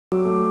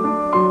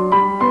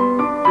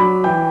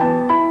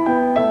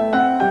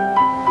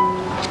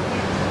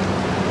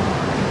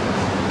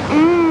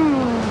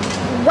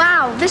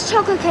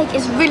chocolate cake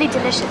is really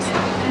delicious.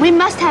 We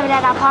must have it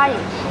at our party.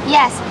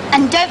 Yes,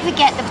 and don't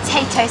forget the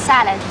potato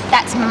salad.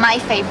 That's my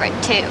favorite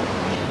too.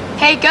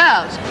 Hey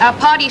girls, our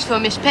party's for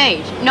Miss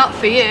Page, not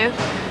for you.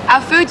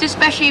 Our food's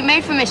especially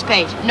made for Miss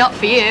Page, not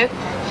for you.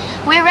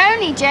 We're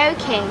only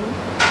joking.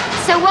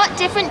 So what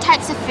different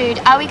types of food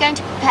are we going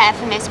to prepare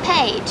for Miss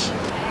Page?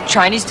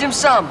 Chinese dim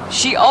sum.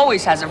 She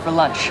always has it for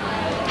lunch.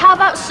 How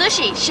about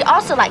sushi? She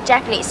also likes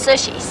Japanese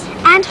sushis.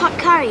 And hot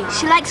curry.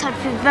 She likes hot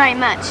food very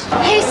much.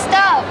 Hey,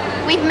 stop!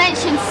 We've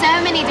mentioned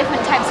so many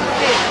different types of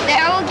food.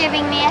 They're all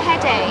giving me a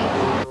headache.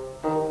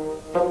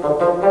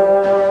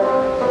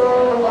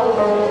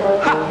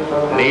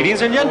 Ha!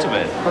 Ladies and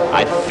gentlemen,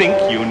 I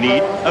think you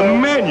need a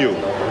menu.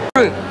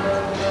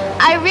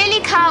 I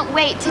really can't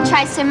wait to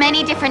try so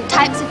many different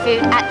types of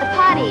food at the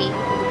party.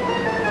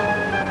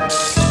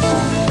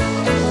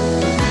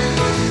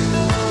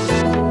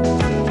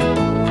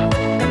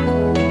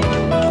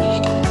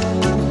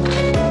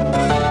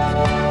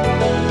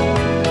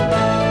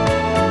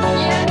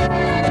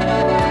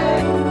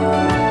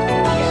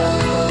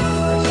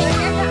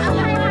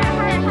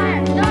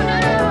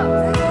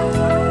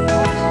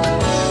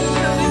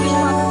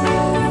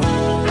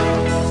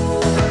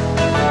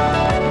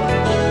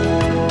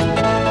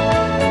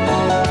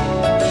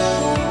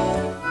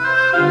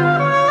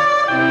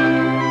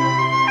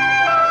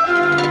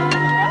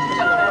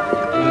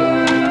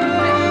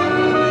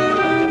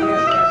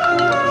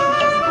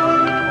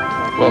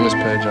 Well, Miss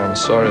Page, I'm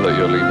sorry that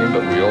you're leaving,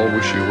 but we all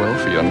wish you well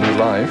for your new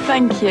life.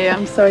 Thank you.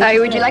 I'm sorry. Hey,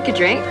 would you like a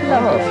drink?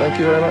 Oh, thank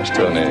you very much,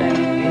 Tony.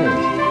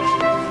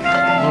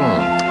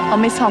 I'll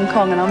miss Hong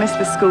Kong and I'll miss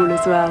the school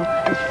as well.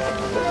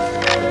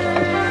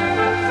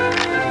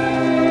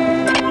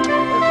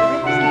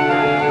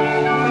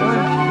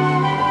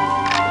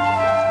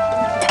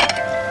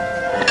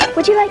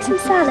 Would you like some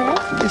salad?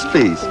 Yes,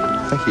 please.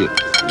 Thank you.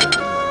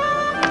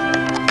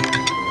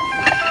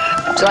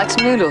 Would you like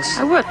some noodles?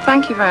 I would,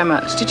 thank you very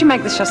much. Did you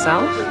make this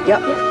yourself?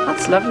 Yep.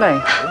 That's lovely.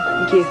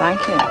 Thank you.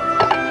 Thank you.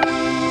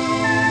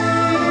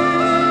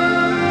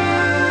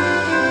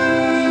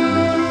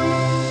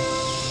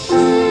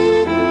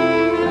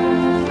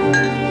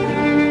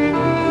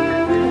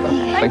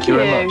 Thank you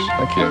very much.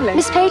 Thank you. Lovely.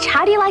 Miss Page,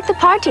 how do you like the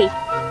party?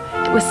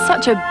 It was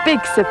such a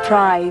big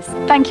surprise.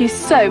 Thank you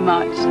so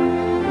much.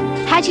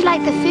 How'd you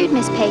like the food,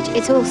 Miss Page?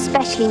 It's all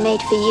specially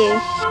made for you.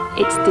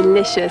 It's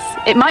delicious.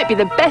 It might be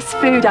the best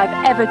food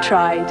I've ever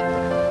tried.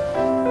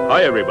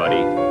 Hi,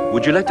 everybody.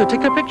 Would you like to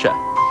take a picture?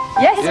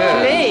 Yes,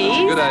 Yes,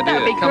 please. good idea.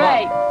 That'd be Come on.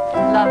 great.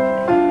 Lovely.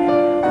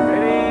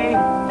 Ready?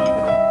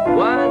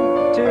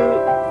 1, 2,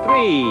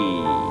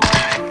 3.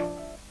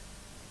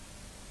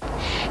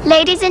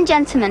 Ladies and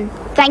gentlemen,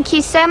 thank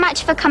you so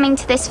much for coming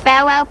to this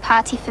farewell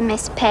party for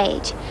Miss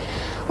Page.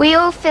 We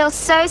all feel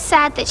so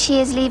sad that she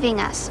is leaving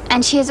us,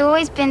 and she has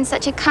always been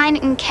such a kind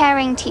and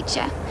caring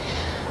teacher.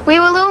 We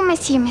will all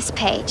miss you, Miss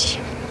Page.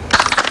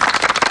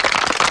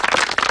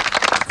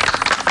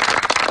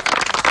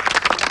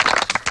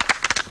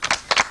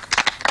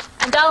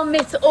 And I'll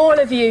miss all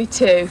of you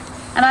too.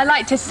 And I'd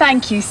like to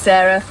thank you,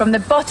 Sarah, from the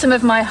bottom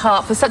of my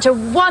heart for such a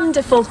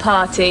wonderful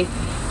party.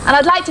 And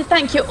I'd like to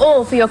thank you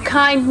all for your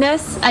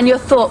kindness and your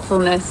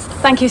thoughtfulness.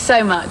 Thank you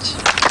so much.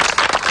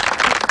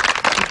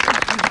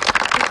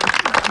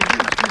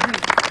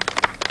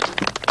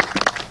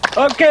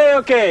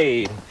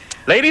 Okay.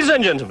 Ladies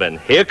and gentlemen,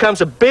 here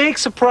comes a big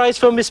surprise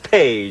for Miss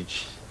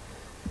Page.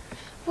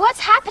 What's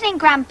happening,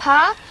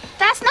 Grandpa?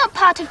 That's not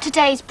part of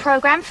today's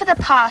program for the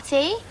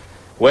party.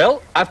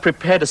 Well, I've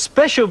prepared a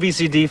special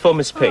VCD for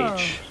Miss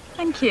Page.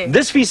 Thank you.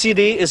 This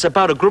VCD is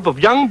about a group of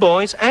young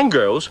boys and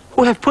girls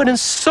who have put in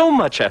so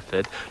much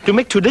effort to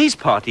make today's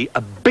party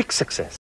a big success.